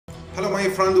my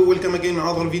friend, welcome again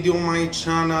another video on my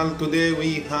channel. Today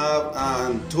we have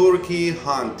a turkey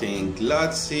hunting.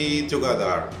 Let's see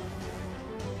together.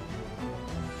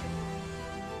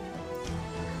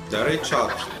 Direct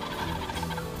shot.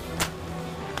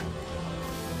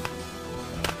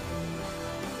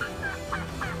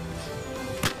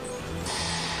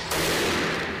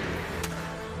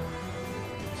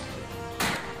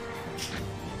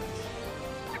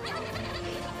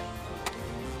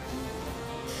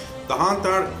 The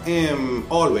hunter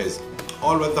always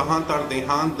the hunter, they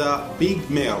hunt the big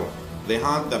male. They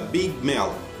hunt the big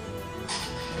male.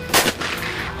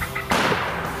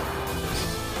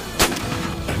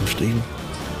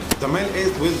 The male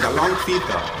is with the long feet.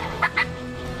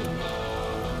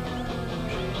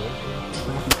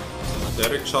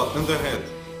 Direct shot in the head.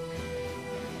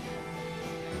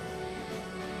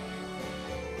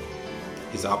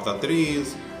 He's up the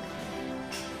trees.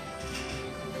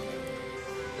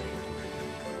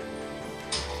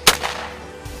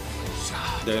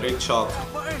 Direct shot.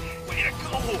 Way to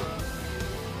go!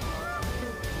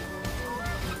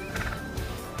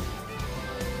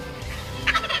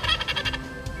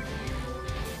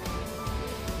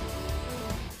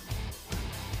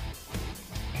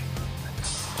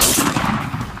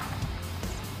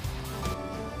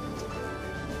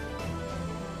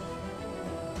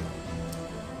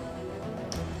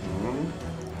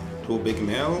 Two big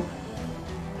male.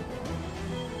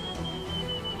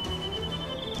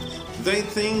 They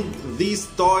think these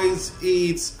toys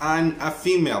is a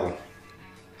female.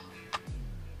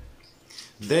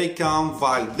 They come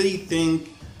while they think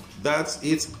that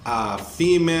it's a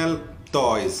female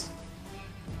toys.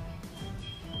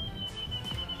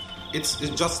 It's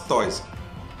just toys.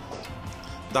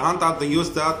 The hunter, they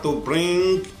use that to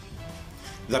bring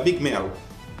the big male.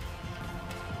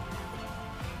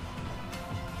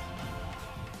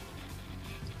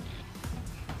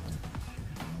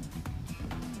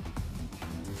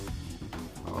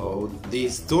 Oh,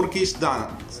 this Turkish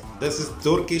dance. This is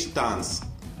Turkish dance.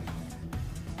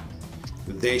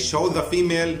 They show the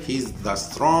female, he's the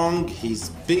strong, he's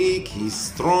big, he's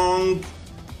strong.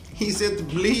 He said,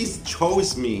 please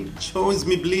choose me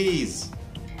please.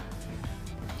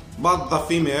 But the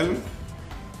female,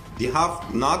 they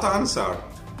have not answer. What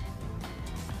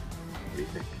do you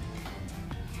think?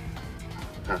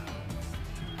 Huh?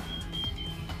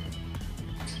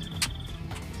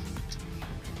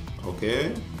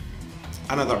 Okay,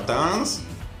 another dance.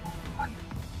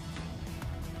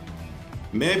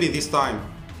 Maybe this time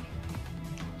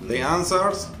they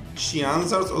answers, she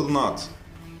answers or not.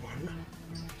 1,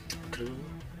 2,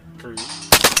 3.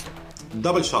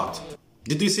 Double shot.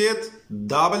 Did you see it?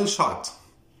 Double shot.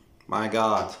 My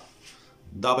God,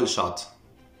 double shot.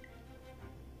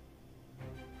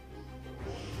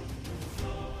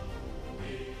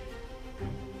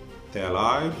 They're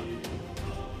alive.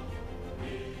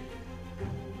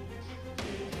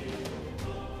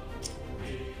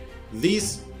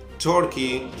 This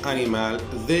turkey animal,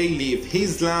 they live,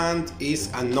 his land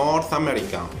is in North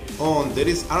America. And there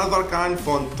is another kind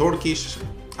of Turkish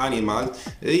animal,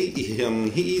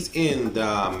 he is in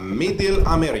the Middle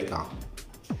America.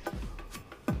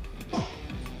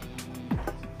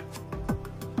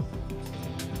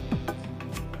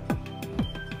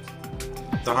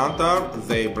 The hunter,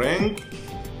 they bring,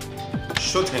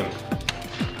 shoot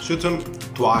him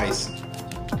twice.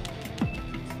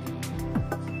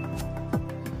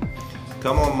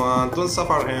 Come on, man, don't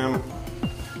suffer him.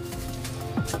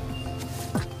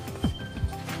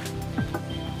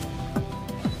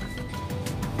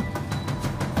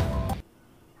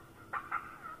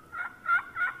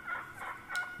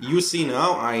 You see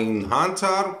now, I'm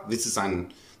hunter. This is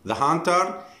the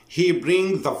hunter. He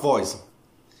brings the voice.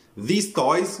 These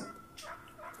toys,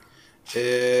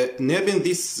 naming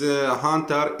this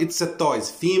hunter, it's a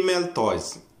toys, female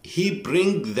toys. He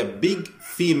bring the big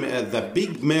female, the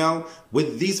big male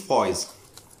with this voice.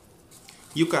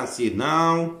 You can see it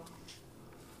now.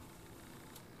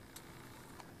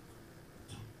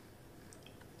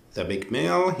 The big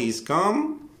male, he's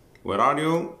come. Where are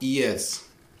you? Yes,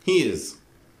 he is.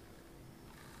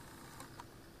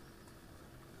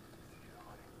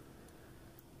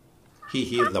 He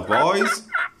hears the voice.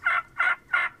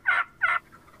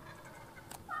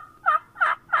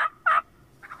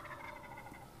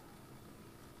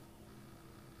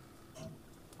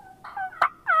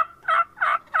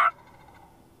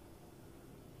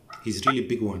 He's really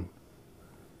big one.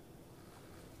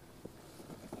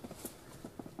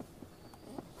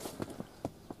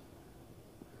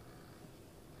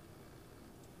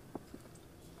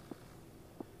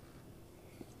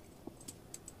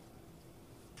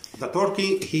 The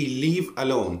turkey, he live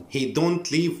alone. He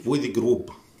don't live with a group.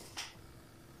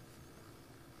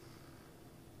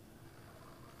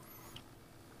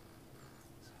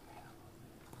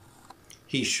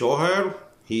 He show her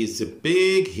he's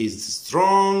big, he's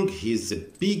strong, he's a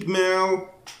big male.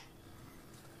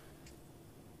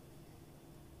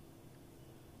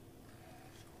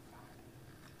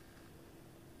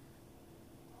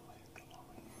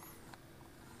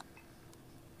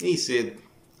 He said,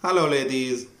 "Hello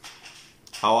ladies,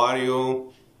 how are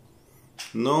you?"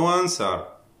 No answer.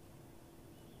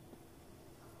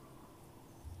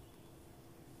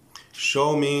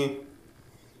 Show me.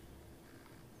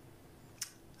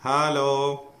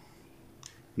 Hello.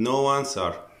 No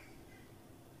answer.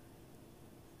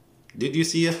 Did you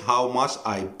see how much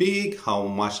I big, how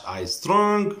much I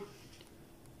strong?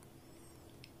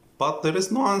 But there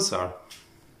is no answer.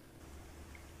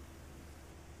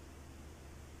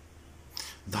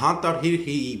 The hunter here,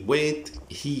 he wait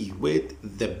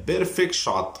the perfect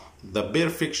shot, the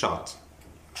perfect shot.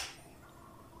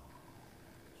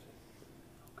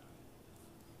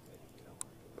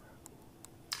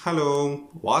 Hello,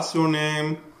 what's your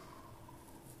name?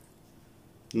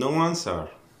 No answer.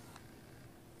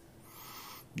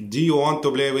 Do you want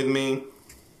to play with me?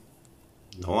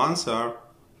 No answer.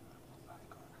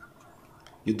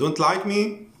 You don't like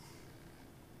me?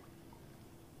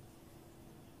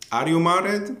 Are you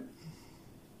married?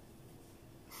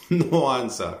 No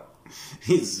answer.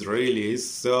 It's really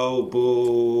so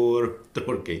poor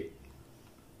turkey.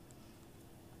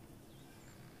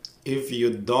 If you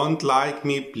don't like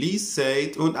me, please say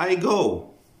it and I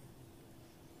go.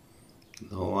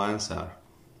 No answer.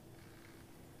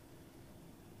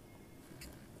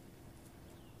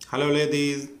 Hello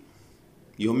ladies.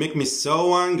 You make me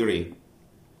so angry.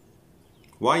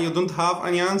 Why you don't have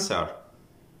any answer?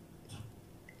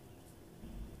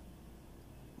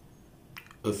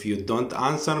 If you don't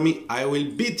answer me, I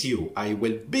will beat you. I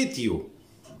will beat you.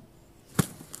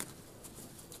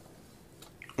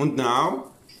 And now?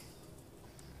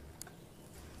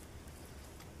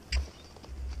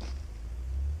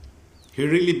 He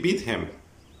really beat him.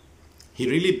 He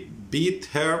really beat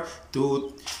her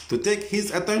to take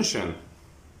his attention.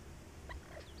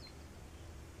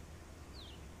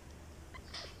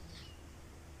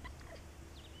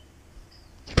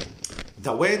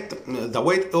 The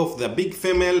weight of the big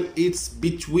female is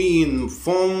between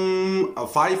from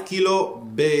 5 kilo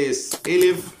base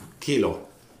 11 kilo.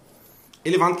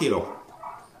 11 kilo.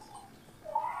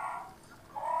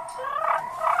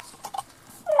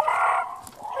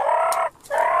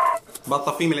 But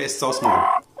the female is so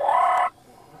small.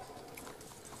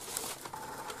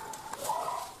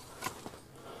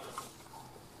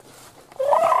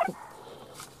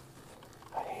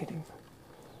 I hit him.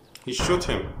 He shot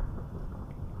him.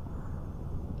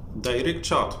 Direct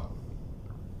shot.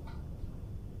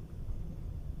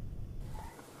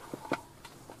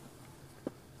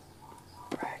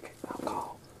 Drag it. I'll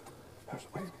call. There's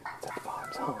wait. That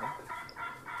bomb's home.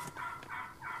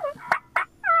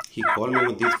 He called me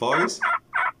with this voice.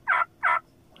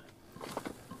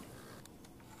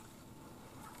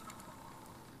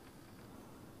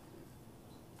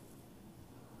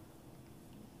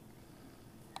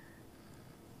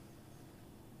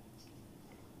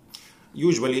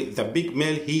 Usually the big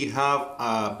male, he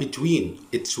have between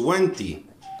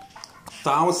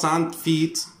 20,000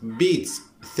 feet beats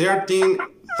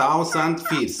 13,000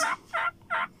 feet.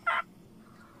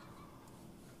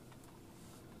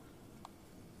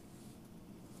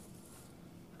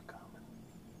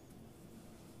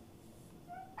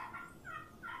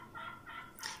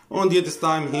 On this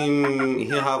time he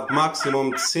have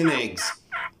maximum 10 eggs,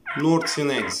 not 10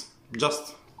 eggs,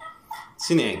 just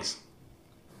 10 eggs.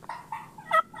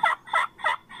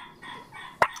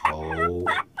 Oh,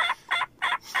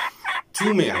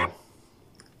 two male.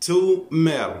 Wait a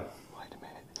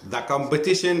minute. The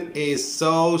competition is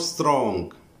so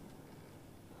strong.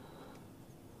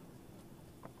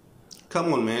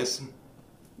 Come on, miss.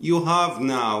 You have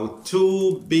now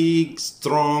two big,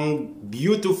 strong,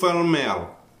 beautiful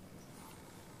male.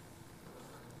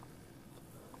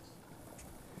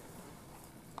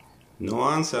 No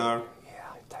answer.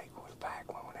 Yeah, take one back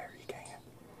whenever you can.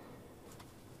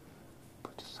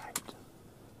 Put the safety.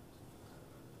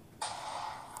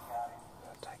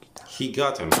 Take it down. He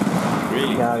got him.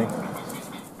 Really? Got him.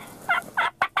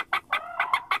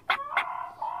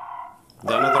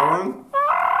 The another one?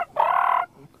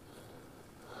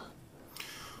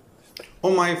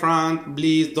 Oh my friend,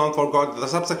 please don't forget to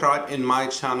subscribe in my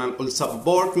channel and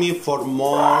support me for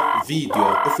more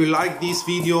video. If you like this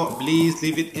video, please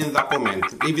leave it in the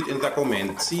comment.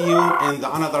 See you in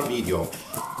the another video.